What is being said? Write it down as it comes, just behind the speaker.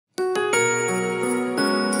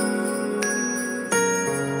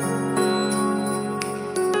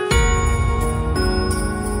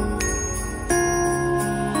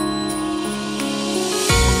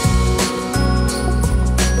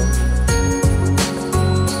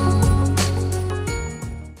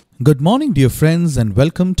Good morning, dear friends, and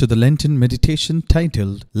welcome to the Lenten meditation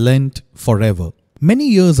titled Lent Forever. Many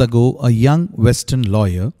years ago, a young Western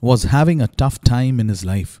lawyer was having a tough time in his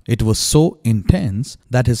life. It was so intense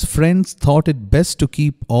that his friends thought it best to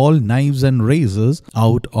keep all knives and razors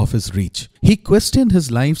out of his reach. He questioned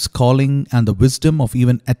his life's calling and the wisdom of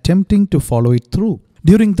even attempting to follow it through.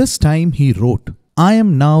 During this time, he wrote, "I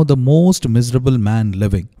am now the most miserable man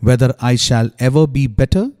living. Whether I shall ever be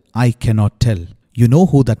better, I cannot tell." You know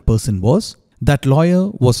who that person was? That lawyer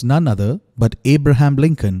was none other but Abraham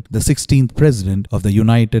Lincoln, the 16th President of the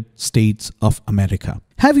United States of America.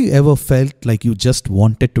 Have you ever felt like you just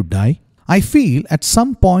wanted to die? I feel at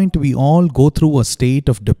some point we all go through a state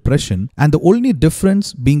of depression, and the only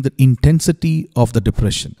difference being the intensity of the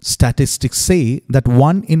depression. Statistics say that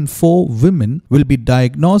 1 in 4 women will be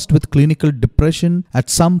diagnosed with clinical depression at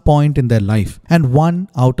some point in their life, and 1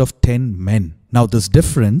 out of 10 men. Now this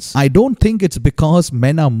difference, I don't think it's because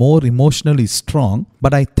men are more emotionally strong,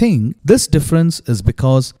 but I think this difference is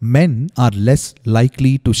because men are less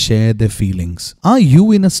likely to share their feelings. Are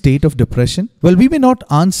you in a state of depression? Well, we may not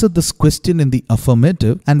answer this question in the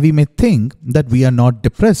affirmative, and we may think that we are not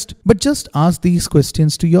depressed. But just ask these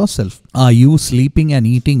questions to yourself. Are you sleeping and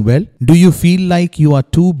eating well? Do you feel like you are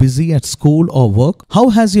too busy at school or work? How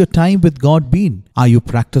has your time with God been? Are you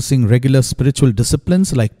practicing regular spiritual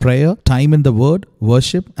disciplines like prayer, time in the Word,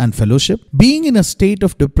 worship, and fellowship? Being in a state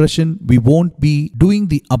of depression, we won't be doing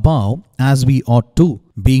the above as we ought to.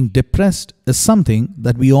 Being depressed is something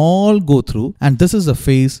that we all go through, and this is a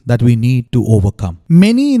phase that we need to overcome.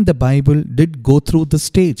 Many in the Bible did go through this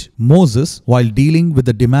stage. Moses, while dealing with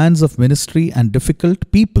the demands of ministry and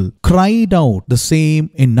difficult people, cried out the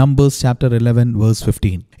same in Numbers chapter 11 verse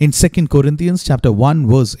 15. In 2 Corinthians chapter 1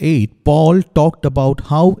 verse 8, Paul talked about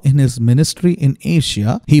how in his ministry in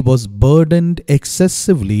Asia, he was burdened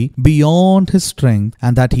excessively beyond his strength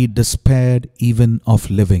and that he despaired even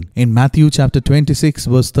of living. In Matthew chapter 26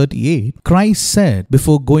 verse 38, Christ said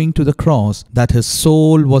before going to the cross that his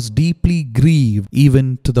soul was deeply grieved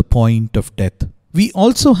even to the point of death. We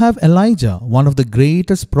also have Elijah, one of the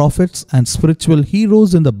greatest prophets and spiritual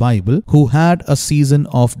heroes in the Bible, who had a season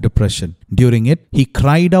of depression. During it, he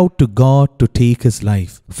cried out to God to take his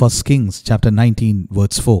life. 1 Kings chapter 19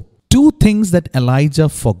 verse 4. 2 things that Elijah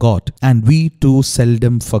forgot and we too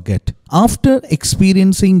seldom forget. After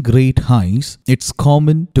experiencing great highs, it's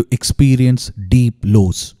common to experience deep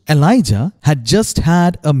lows. Elijah had just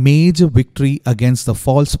had a major victory against the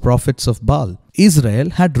false prophets of Baal. Israel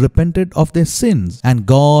had repented of their sins, and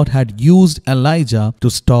God had used Elijah to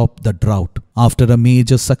stop the drought. After a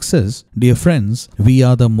major success, dear friends, we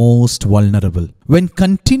are the most vulnerable. When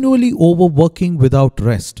continually overworking without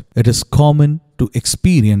rest, it is common to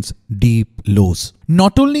experience deep lows.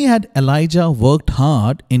 Not only had Elijah worked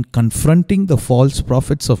hard in confronting the false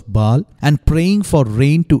prophets of Baal and praying for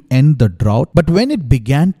rain to end the drought, but when it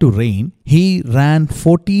began to rain, he ran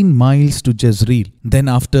 14 miles to Jezreel. Then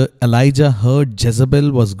after Elijah heard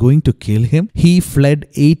Jezebel was going to kill him, he fled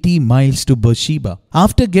 80 miles to Beersheba.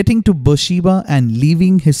 After getting to Beersheba and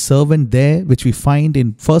leaving his servant there, which we find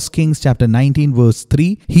in 1 Kings chapter 19 verse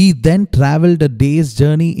 3, he then traveled a day's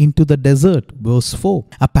journey into the desert, verse 4.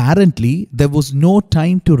 Apparently, there was no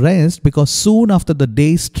time to rest because soon after the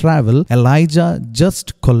day's travel, Elijah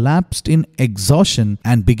just collapsed in exhaustion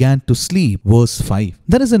and began to sleep, verse 5.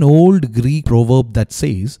 There is an old Greek proverb that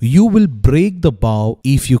says, "You will break the bow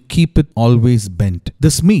if you keep it always bent."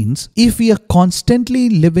 This means if we are constantly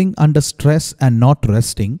living under stress and not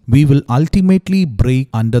resting, we will ultimately break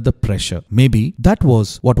under the pressure. Maybe that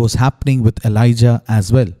was what was happening with Elijah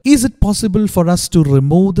as well. Is it possible for us to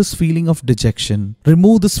remove this feeling of dejection,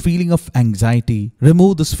 remove this feeling of anxiety,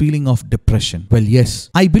 remove this feeling of depression? Well, yes,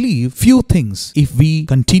 I believe few things, if we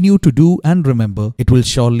continue to do and remember, it will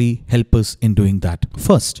surely help us in doing that.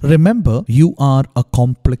 First, remember you are a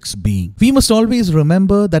complex being. We must always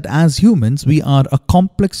remember that as humans, we are a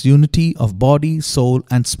complex unity of body, soul,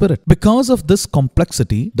 and spirit. Because of this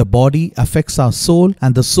complexity, the body affects our soul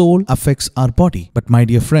and the soul affects our body. But my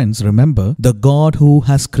dear friends, remember, the God who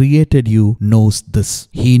has created you knows this.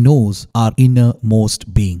 He knows our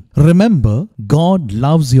innermost being. Remember, God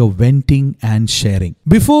loves your venting and sharing.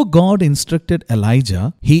 Before God instructed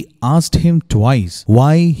Elijah, he asked him twice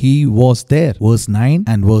why he was there, verse 9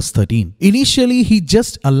 and verse 13. Initially, he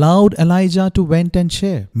just allowed Elijah to vent and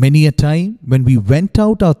share. Many a time, when we vent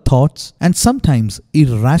out our thoughts and sometimes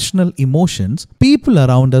irrational emotions, people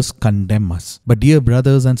around us condemn us. But dear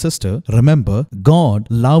brothers and sisters, remember, God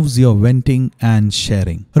loves your venting and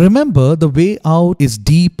sharing. Remember, the way out is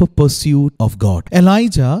deep pursuit of God.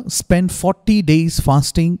 Elijah Elijah spent 40 days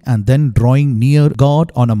fasting and then drawing near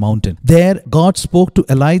God on a mountain. There, God spoke to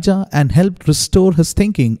Elijah and helped restore his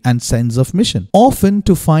thinking and sense of mission. Often,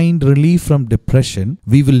 to find relief from depression,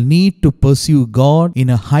 we will need to pursue God in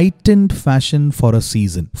a heightened fashion for a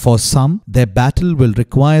season. For some, their battle will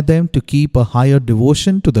require them to keep a higher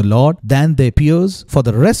devotion to the Lord than their peers for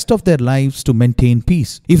the rest of their lives to maintain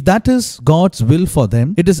peace. If that is God's will for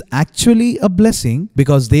them, it is actually a blessing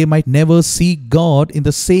because they might never see God in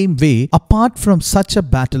the same way apart from such a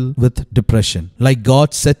battle with depression. Like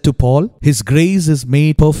God said to Paul, His grace is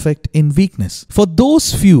made perfect in weakness. For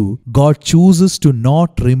those few, God chooses to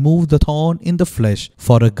not remove the thorn in the flesh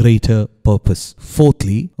for a greater purpose.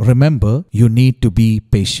 Fourthly, remember, you need to be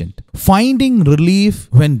patient. Finding relief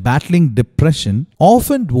when battling depression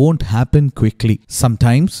often won't happen quickly.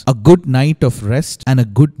 Sometimes a good night of rest and a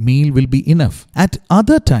good meal will be enough. At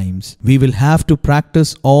other times, we will have to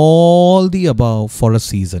practice all the above for a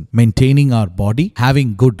season. Maintaining our body,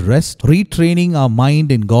 having good rest, retraining our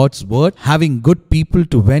mind in God's word, having good people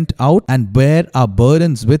to vent out and bear our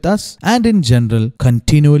burdens with us, and in general,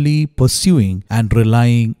 continually pursuing and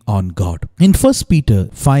relying on God. In 1 Peter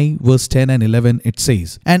 5 verse 10 and 11 it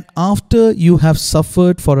says, "And after you have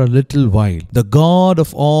suffered for a little while, the God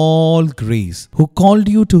of all grace, who called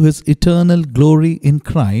you to His eternal glory in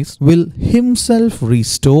Christ, will Himself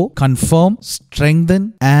restore, confirm,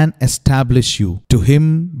 strengthen and establish you. To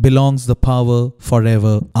Him belongs the power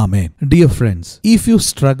forever. Amen." Dear friends, if you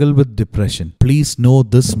struggle with depression, please know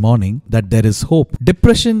this morning that there is hope.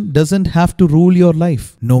 Depression doesn't have to rule your life.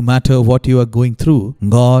 No matter what you are going through,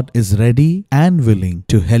 God is ready and willing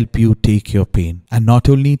to help you take your pain. And not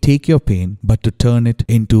only take your pain, but to turn it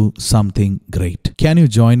into something great. Can you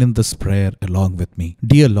join in this prayer along with me?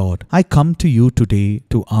 Dear Lord, I come to you today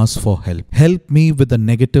to ask for help. Help me with the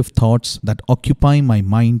negative thoughts that occupy my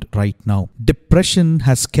mind right now. Depression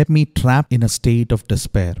has kept me trapped in a state of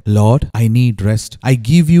despair. Lord, I need rest. I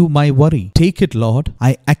give you my worry. Take it, Lord.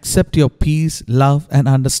 I accept your peace, love, and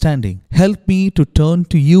understanding. Help me to turn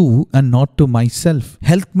to you and not to myself.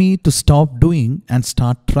 Help me to stop doing and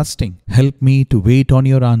start trusting. Help me to wait on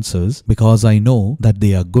your answers because I know that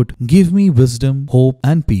they are good. Give me wisdom, hope,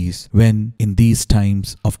 and peace when in these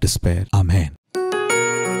times of despair. Amen.